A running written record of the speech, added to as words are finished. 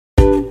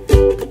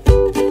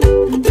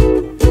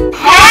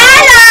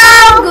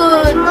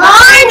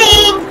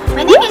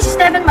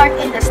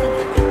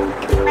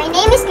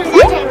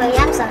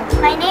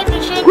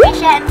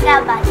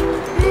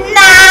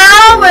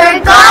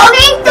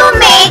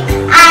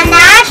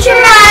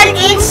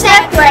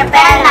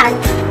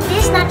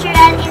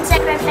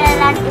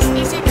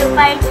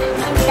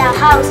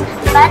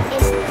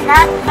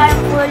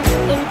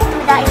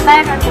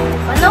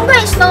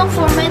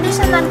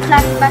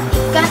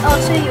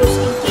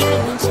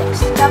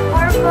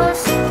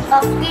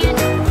of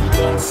killing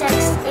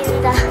insects in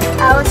the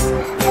house.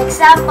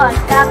 Example,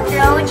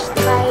 cockroach,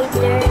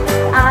 spider,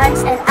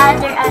 ants, and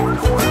other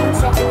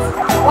insects.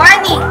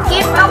 Warning!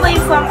 Keep away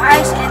from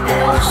ice and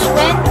close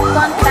when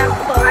contact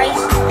to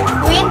ice.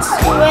 Rinse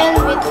well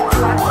with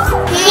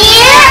water.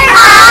 Here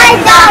are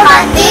the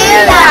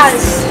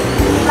materials.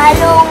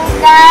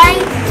 Malunggay,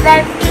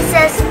 12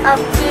 pieces of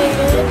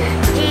chili,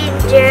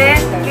 ginger,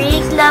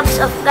 3 cloves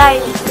of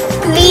garlic.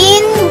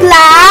 Clean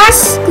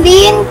glass,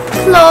 clean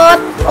cloth,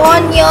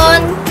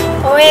 onion,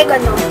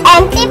 oregano.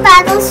 Empty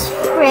bottle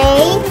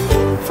spray,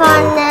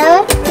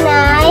 funnel,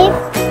 knife,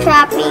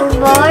 chopping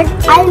board,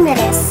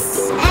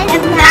 almirez.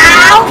 And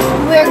now,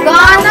 we're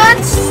gonna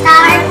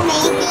Start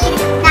making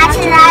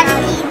natural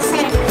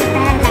insect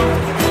repellent.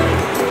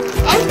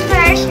 And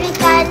first, we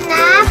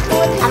gonna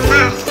put a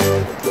mask.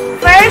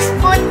 First,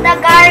 put the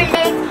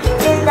garlic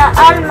in the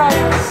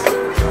almirez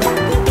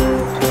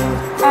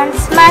and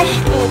smash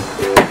it.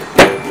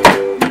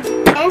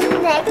 And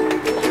next,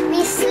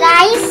 we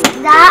slice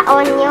the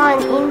onion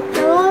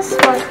into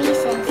small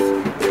pieces.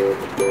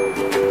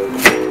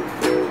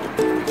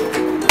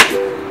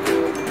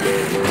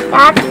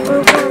 Cut into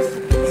pieces.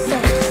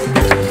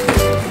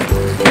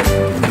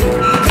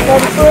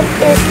 Then put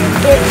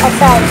it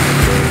aside.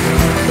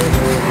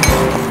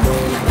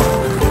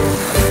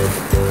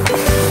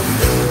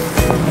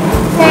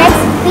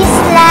 Next, we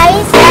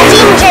slice the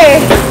ginger.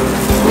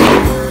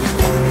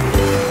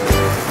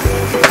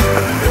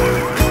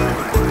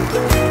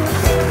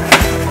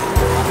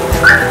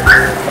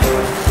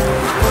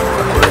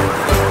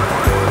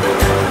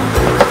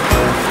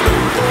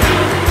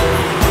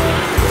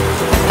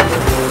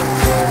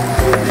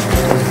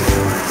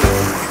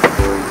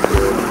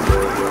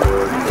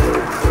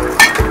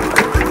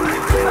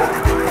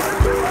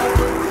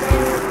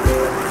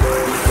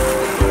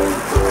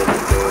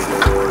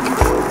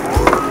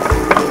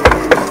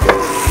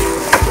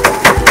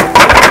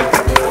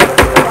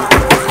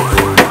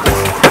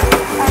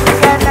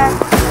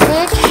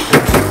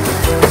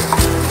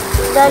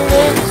 The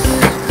leaves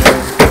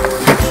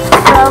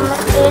from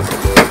it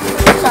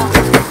soft.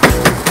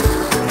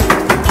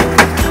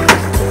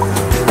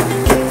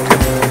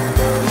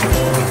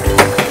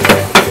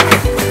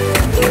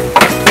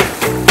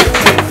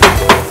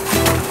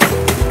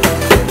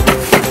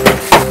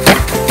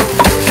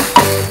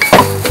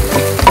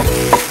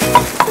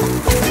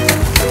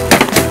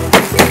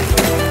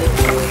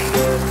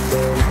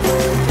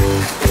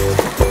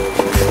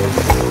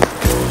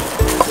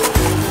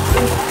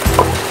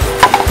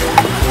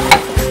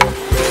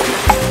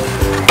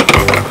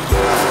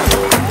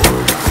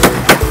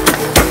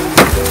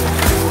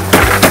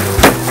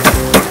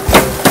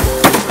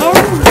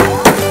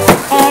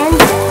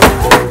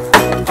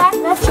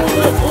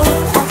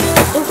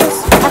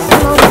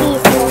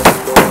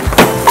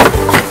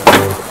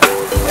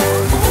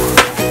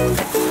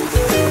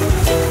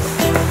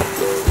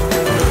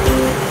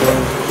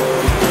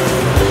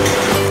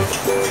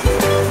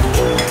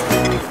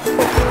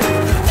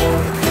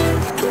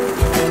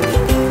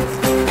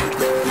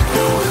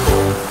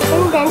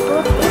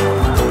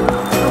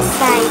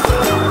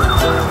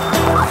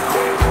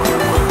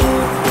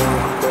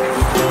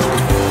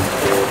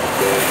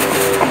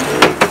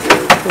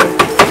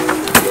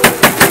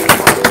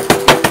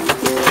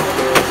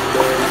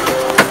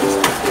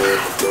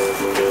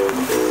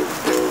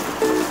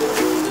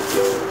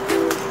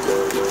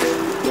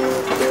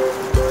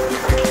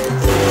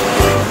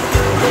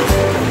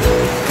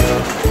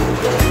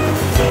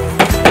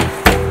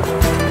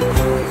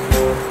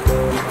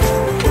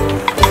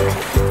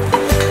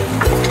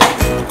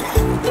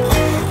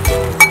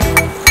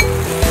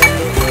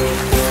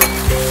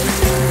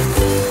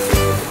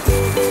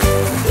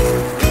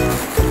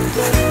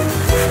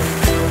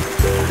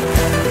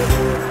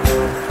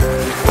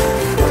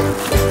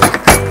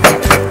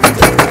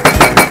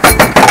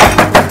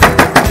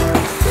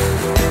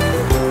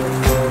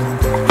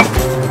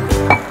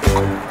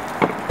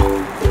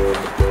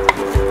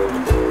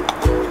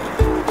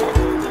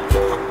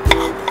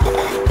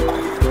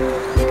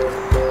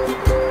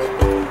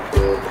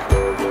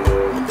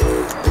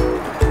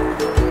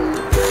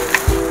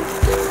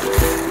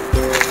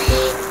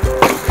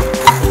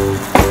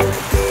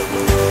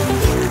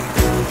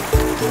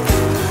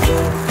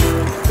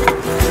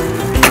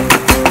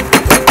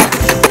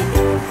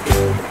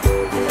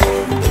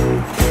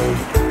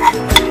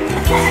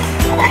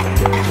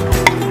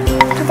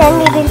 Then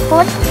we will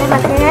put the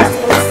materials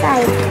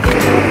inside.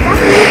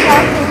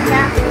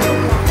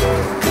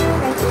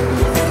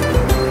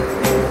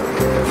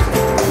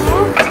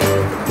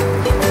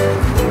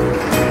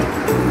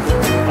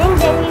 And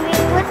then we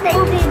will put the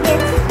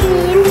ingredients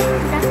in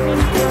the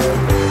clean bowl.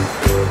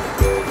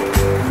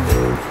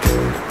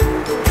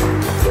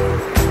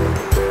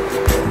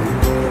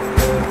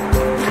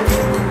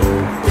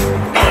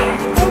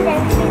 And then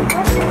we will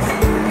put this.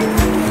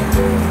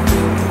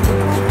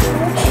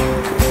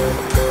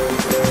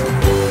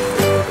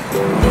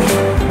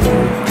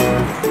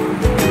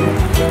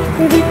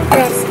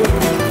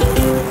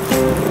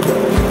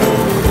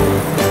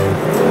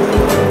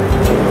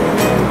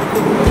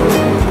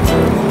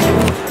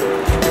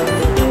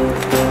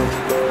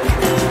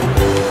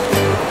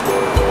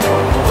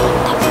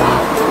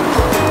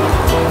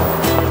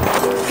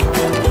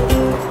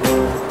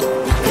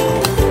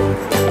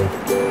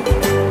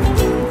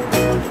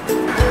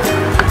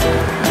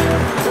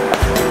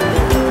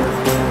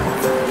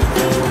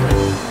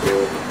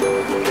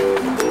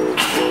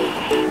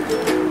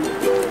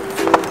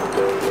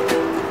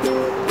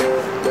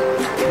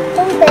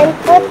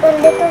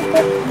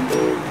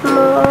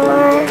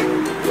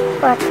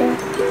 Water.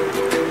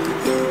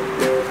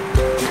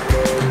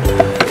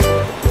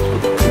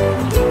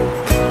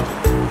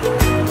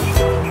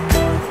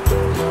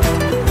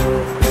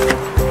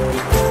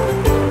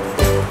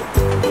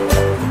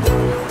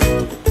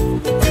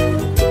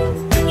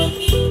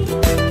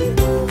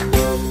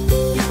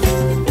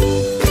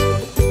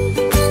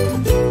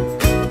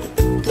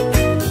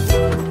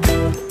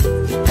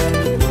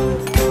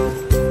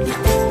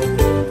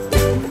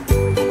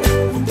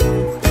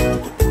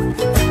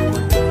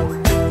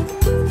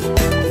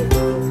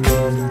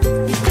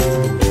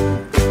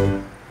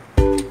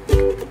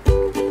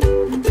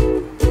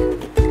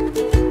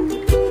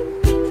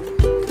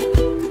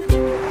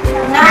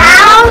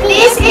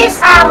 This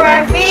is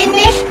our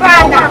finished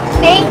product.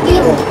 Thank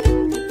you.